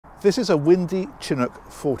This is a Windy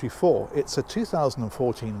Chinook 44. It's a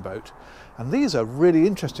 2014 boat, and these are really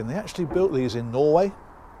interesting. They actually built these in Norway,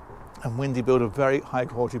 and Windy built a very high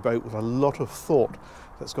quality boat with a lot of thought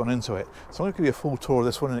that's gone into it. So I'm going to give you a full tour of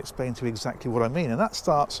this one and explain to you exactly what I mean. And that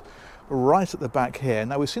starts right at the back here.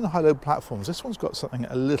 Now, we've seen the high-low platforms. This one's got something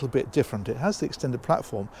a little bit different. It has the extended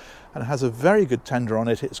platform and it has a very good tender on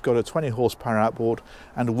it. It's got a 20 horsepower outboard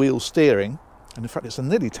and wheel steering. And in fact, it's a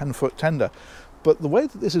nearly 10-foot tender. But the way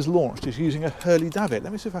that this is launched is using a Hurley davit.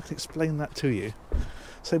 Let me see if I can explain that to you.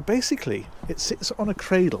 So basically, it sits on a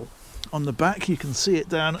cradle. On the back, you can see it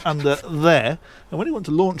down under there. And when you want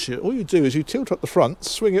to launch it, all you do is you tilt up the front,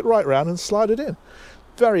 swing it right round and slide it in.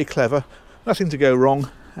 Very clever, nothing to go wrong,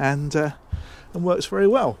 and works very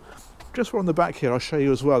well. Just on the back here, I'll show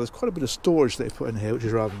you as well. There's quite a bit of storage they've put in here, which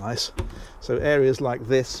is rather nice. So areas like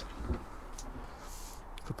this,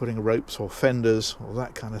 for putting ropes or fenders or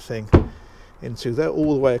that kind of thing into. They're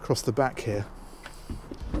all the way across the back here,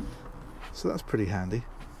 so that's pretty handy.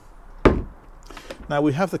 Now,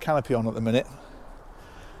 we have the canopy on at the minute,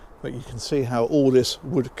 but you can see how all this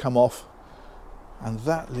would come off, and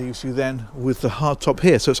that leaves you then with the hard top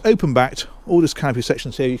here. So it's open backed, all this canopy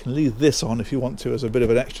sections here. You can leave this on if you want to as a bit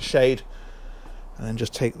of an extra shade, and then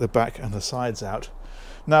just take the back and the sides out.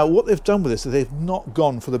 Now, what they've done with this is they've not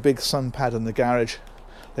gone for the big sun pad in the garage.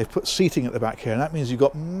 They've put seating at the back here, and that means you've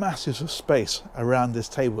got massive space around this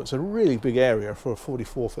table. It's a really big area for a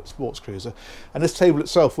 44-foot sports cruiser, and this table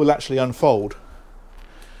itself will actually unfold.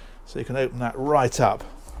 So you can open that right up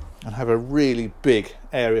and have a really big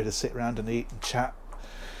area to sit around and eat and chat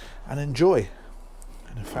and enjoy.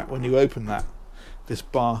 And in fact, when you open that, this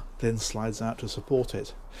bar then slides out to support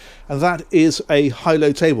it. And that is a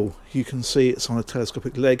high-low table. You can see it's on a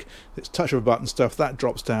telescopic leg. It's touch of a button stuff, that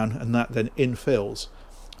drops down, and that then infills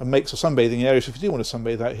and makes a sunbathing area. So if you do want to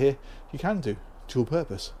sunbathe out here, you can do. Dual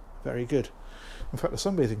purpose. Very good. In fact, the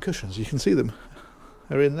sunbathing cushions, you can see them.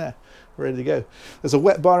 They're in there, ready to go. There's a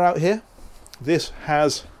wet bar out here. This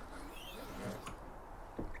has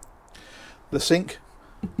the sink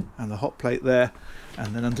and the hot plate there,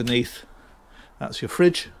 and then underneath that's your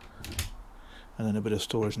fridge, and then a bit of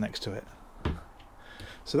storage next to it.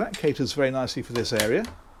 So that caters very nicely for this area.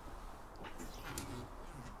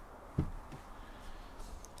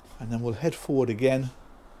 And then we'll head forward again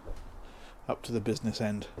up to the business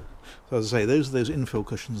end. So as I say, those are those infill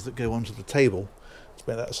cushions that go onto the table to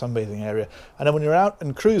make that a sunbathing area. And then when you're out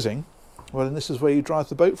and cruising, well, then this is where you drive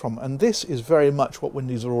the boat from. And this is very much what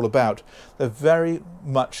Windies are all about. They're very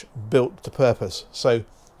much built to purpose. So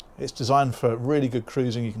it's designed for really good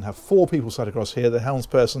cruising. You can have 4 people sat across here, the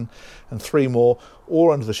helmsperson and 3 more,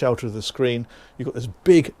 all under the shelter of the screen. You've got this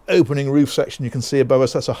big opening roof section you can see above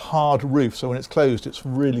us. That's a hard roof, so when it's closed, it's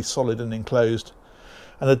really solid and enclosed.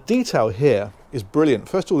 And the detail here is brilliant.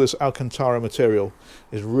 First of all, this Alcantara material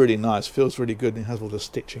is really nice, feels really good, and it has all the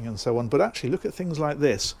stitching and so on. But actually, look at things like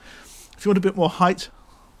this. If you want a bit more height,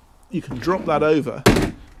 you can drop that over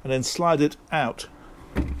and then slide it out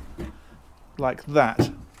like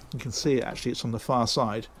that. You can see it, actually it's on the far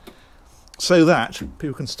side, so that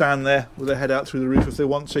people can stand there with their head out through the roof if they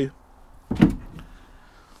want to,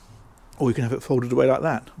 or you can have it folded away like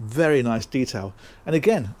that. Very nice detail. And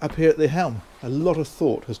again, up here at the helm, a lot of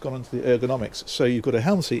thought has gone into the ergonomics. So you've got a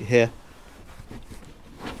helm seat here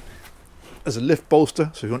as a lift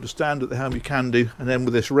bolster, so if you want to stand at the helm you can do, and then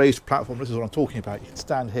with this raised platform, this is what I'm talking about, you can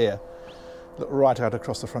stand here, look right out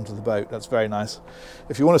across the front of the boat. That's very nice.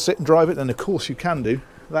 If you want to sit and drive it, then of course you can do.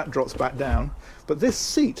 That drops back down, but this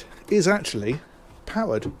seat is actually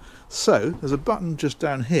powered. So there's a button just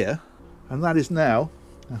down here, and that is now,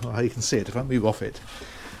 oh, you can see it if I move off it,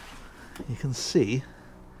 you can see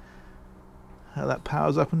how that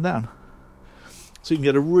powers up and down, so you can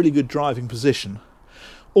get a really good driving position.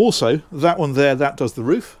 Also, that one there, that does the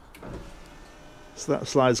roof, so that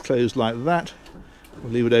slides closed like that.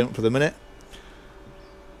 We'll leave it open for the minute,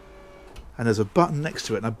 and there's a button next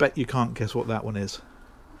to it, and I bet you can't guess what that one is.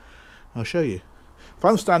 I'll show you. If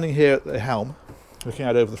I'm standing here at the helm, looking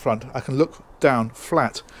out over the front, I can look down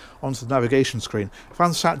flat onto the navigation screen. If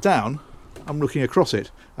I'm sat down, I'm looking across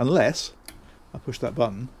it, unless I push that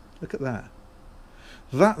button. Look at that.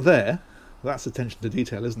 That there, that's attention to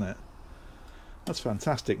detail, isn't it? That's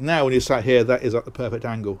fantastic. Now when you're sat here, that is at the perfect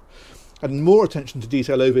angle. And more attention to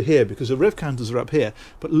detail over here, because the rev counters are up here,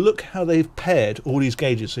 but look how they've paired all these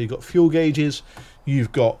gauges. So you've got fuel gauges,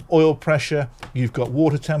 you've got oil pressure, you've got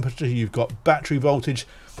water temperature, you've got battery voltage.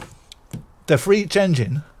 They're for each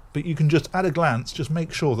engine, but you can just at a glance just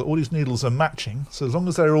make sure that all these needles are matching. So as long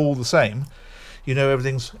as they're all the same, you know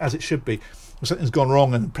everything's as it should be. if something's gone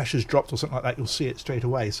wrong and the pressure's dropped or something like that, you'll see it straight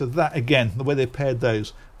away. So that, again, the way they paired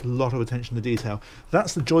those, a lot of attention to detail.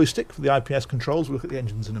 That's the joystick for the IPS controls. We'll look at the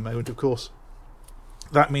engines in a moment, of course.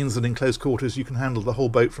 That means that in close quarters you can handle the whole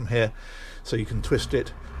boat from here. So you can twist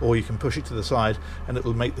it or you can push it to the side and it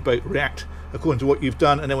will make the boat react according to what you've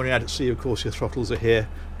done. And then when you're out at sea, of course, your throttles are here.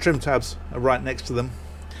 Trim tabs are right next to them.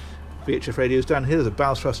 VHF radios down here. There's a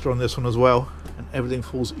bow thruster on this one as well. And everything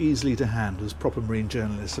falls easily to hand, as proper marine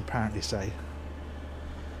journalists apparently say.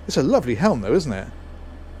 It's a lovely helm though, isn't it?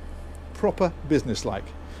 Proper business-like.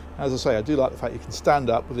 As I say, I do like the fact you can stand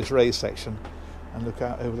up with this raised section and look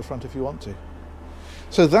out over the front if you want to.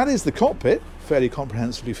 So that is the cockpit, fairly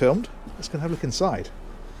comprehensively filmed. Let's go and have a look inside.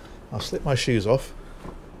 I'll slip my shoes off.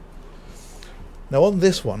 Now on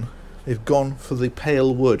this one, they've gone for the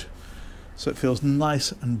pale wood. So it feels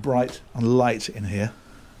nice and bright and light in here.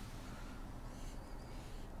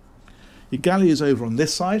 Your galley is over on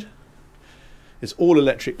this side. It's all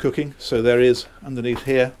electric cooking, so there is underneath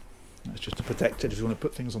here, that's just to protect it if you want to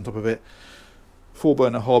put things on top of it.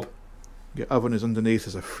 4-burner hob. Your oven is underneath.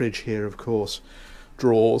 There's a fridge here, of course.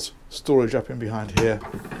 Drawers, storage up in behind here.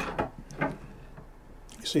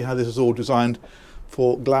 You see how this is all designed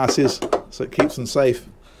for glasses, so it keeps them safe.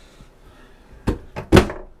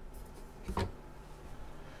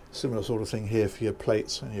 Similar sort of thing here for your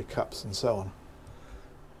plates and your cups and so on.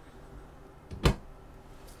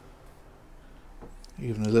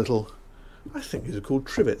 Even a little, I think these are called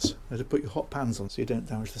trivets. They're to put your hot pans on so you don't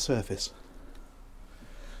damage the surface.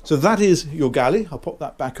 So that is your galley. I'll pop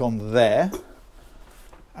that back on there.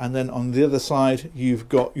 And then on the other side, you've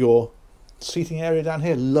got your seating area down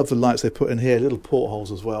here. Love the lights they put in here. Little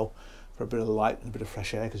portholes as well for a bit of light and a bit of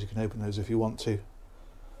fresh air, because you can open those if you want to.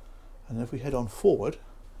 And if we head on forward,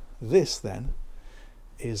 this then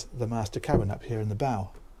is the master cabin up here in the bow.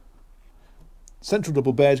 Central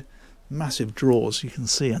double bed. Massive drawers you can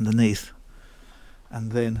see underneath,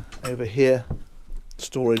 and then over here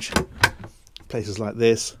storage, places like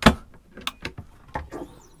this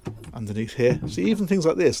underneath here. See, even things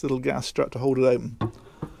like this, little gas strut to hold it open.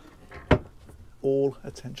 All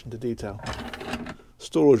attention to detail.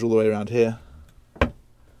 Storage all the way around here, and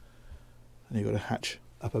you've got a hatch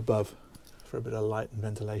up above for a bit of light and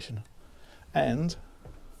ventilation, and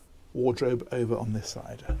wardrobe over on this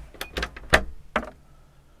side.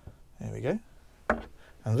 There we go.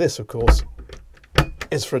 And this, of course,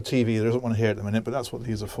 is for a TV. There isn't one here at the minute, but that's what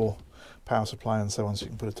these are for. Power supply and so on, so you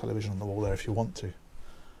can put a television on the wall there if you want to.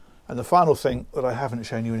 And the final thing that I haven't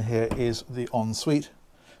shown you in here is the ensuite.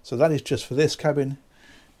 So that is just for this cabin.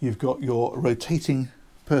 You've got your rotating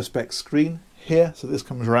perspex screen here, so this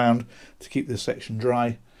comes around to keep this section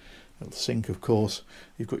dry. Little sink, of course.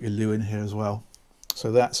 You've got your loo in here as well.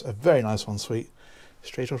 So that's a very nice ensuite,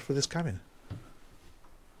 straight off for this cabin.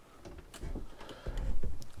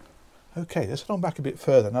 Okay, let's head on back a bit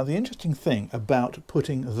further. Now, the interesting thing about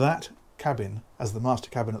putting that cabin as the master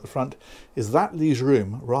cabin at the front is that leaves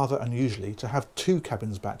room, rather unusually, to have two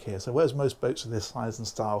cabins back here. So whereas most boats of this size and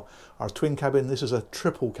style are a twin cabin, this is a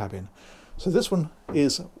triple cabin. So this one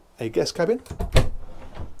is a guest cabin,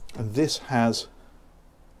 and this has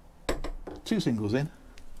two singles in.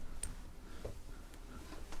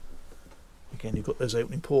 Again, you've got those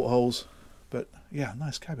opening portholes, but yeah,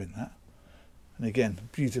 nice cabin that. And again,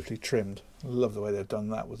 beautifully trimmed. I love the way they've done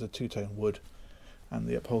that with the two-tone wood and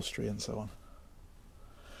the upholstery and so on.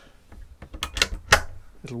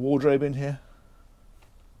 Little wardrobe in here.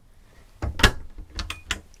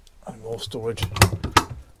 And more storage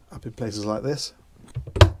up in places like this.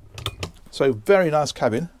 So very nice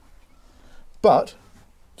cabin. But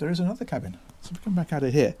there is another cabin. So we come back out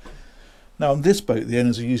of here. Now on this boat, the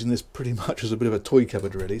owners are using this pretty much as a bit of a toy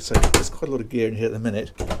cupboard really. So there's quite a lot of gear in here at the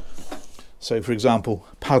minute. So for example,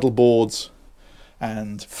 paddle boards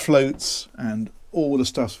and floats and all the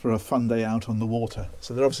stuff for a fun day out on the water.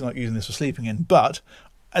 So they're obviously not using this for sleeping in, but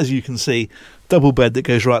as you can see, double bed that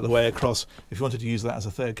goes right the way across. If you wanted to use that as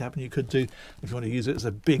a third cabin, you could do. If you want to use it as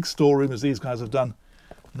a big storeroom, as these guys have done,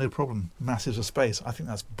 no problem. Massive of space. I think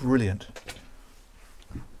that's brilliant.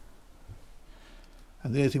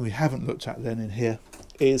 And the only thing we haven't looked at then in here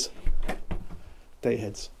is day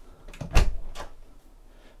heads.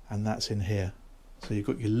 And that's in here. So you've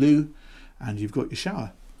got your loo and you've got your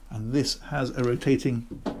shower. And this has a rotating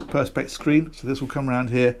perspex screen. So this will come around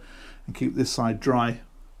here and keep this side dry.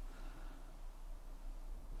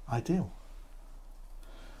 Ideal.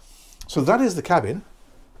 So that is the cabin.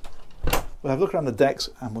 We'll have a look around the decks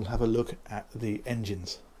and we'll have a look at the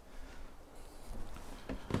engines.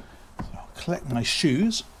 So I'll collect my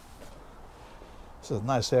shoes. This is a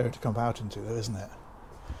nice area to come out into though, isn't it?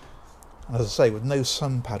 And as I say, with no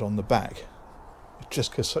sun pad on the back,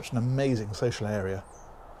 just gives such an amazing social area.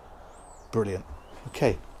 Brilliant.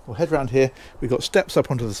 Okay, we'll head round here. We've got steps up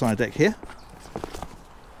onto the side deck here.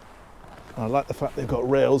 And I like the fact they've got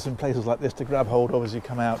rails in places like this to grab hold of as you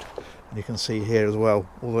come out. And you can see here as well,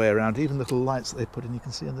 all the way around, even little lights that they put in, you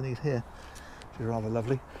can see underneath here, which is rather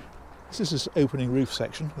lovely. This is this opening roof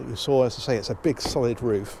section that we saw. As I say, it's a big solid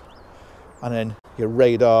roof. And then your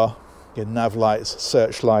radar, your nav lights,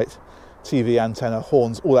 searchlight, TV antenna,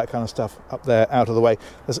 horns, all that kind of stuff up there out of the way.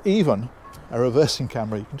 There's even a reversing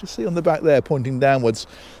camera. You can just see on the back there pointing downwards,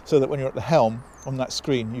 so that when you're at the helm on that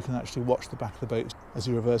screen you can actually watch the back of the boat as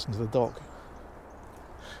you reverse into the dock.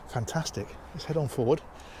 Fantastic. Let's head on forward.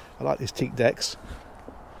 I like these teak decks.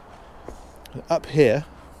 Up here,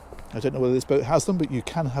 I don't know whether this boat has them, but you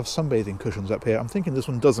can have sunbathing cushions up here. I'm thinking this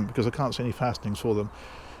one doesn't because I can't see any fastenings for them.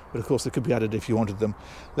 But of course they could be added if you wanted them.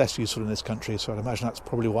 Less useful in this country, so I'd imagine that's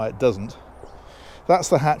probably why it doesn't. That's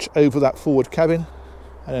the hatch over that forward cabin.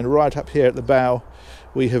 And then right up here at the bow,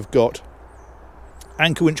 we have got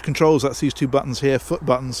anchor winch controls. That's these two buttons here, foot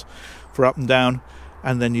buttons for up and down.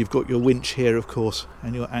 And then you've got your winch here, of course,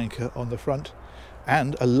 and your anchor on the front.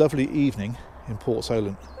 And a lovely evening in Port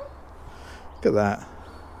Solent. Look at that.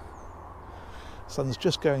 Sun's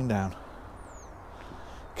just going down.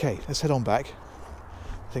 Okay, let's head on back.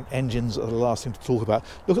 I think engines are the last thing to talk about.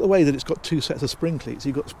 Look at the way that it's got two sets of spring cleats.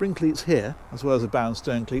 You've got spring cleats here, as well as the bow and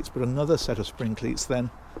stern cleats, but another set of spring cleats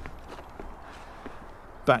then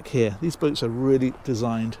back here. These boats are really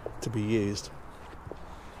designed to be used.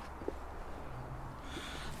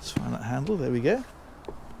 Let's find that handle, there we go.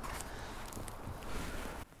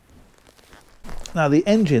 Now the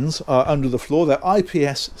engines are under the floor, they're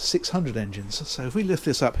IPS 600 engines. So if we lift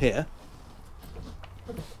this up here,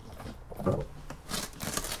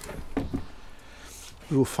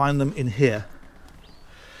 we will find them in here.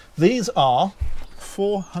 These are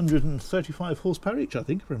 435 horsepower each, I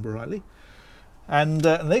think, if I remember rightly. And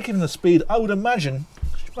they're giving the speed, I would imagine,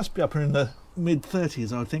 it must be up in the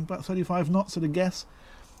mid-30s, I would think, about 35 knots at a guess.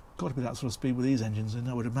 Got to be that sort of speed with these engines in,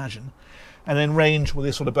 I would imagine. And then range with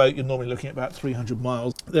this sort of boat, you're normally looking at about 300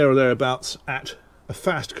 miles. There or thereabouts at a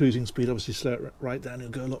fast cruising speed. Obviously slow it right down,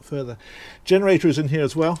 it'll go a lot further. Generator is in here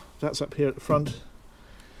as well. That's up here at the front.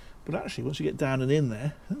 But actually, once you get down and in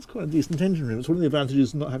there, that's quite a decent engine room. It's one of the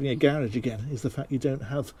advantages of not having a garage again, is the fact you don't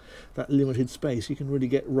have that limited space. You can really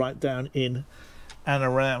get right down in and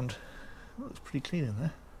around. Oh, it's pretty clean in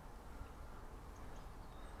there.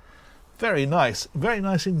 Very nice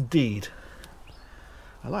indeed.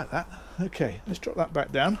 I like that. Okay, let's drop that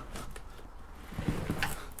back down.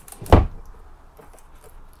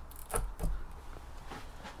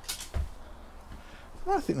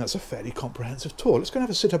 I think that's a fairly comprehensive tour. Let's go and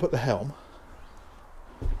have a sit up at the helm.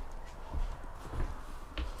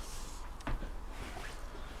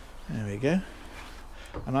 There we go.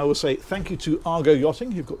 And I will say thank you to Argo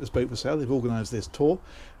Yachting, who've got this boat for sale. They've organised this tour,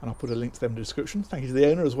 and I'll put a link to them in the description. Thank you to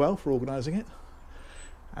the owner as well for organising it.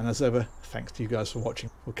 And as ever, thanks to you guys for watching.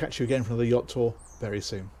 We'll catch you again for another yacht tour very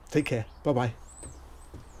soon. Take care. Bye-bye.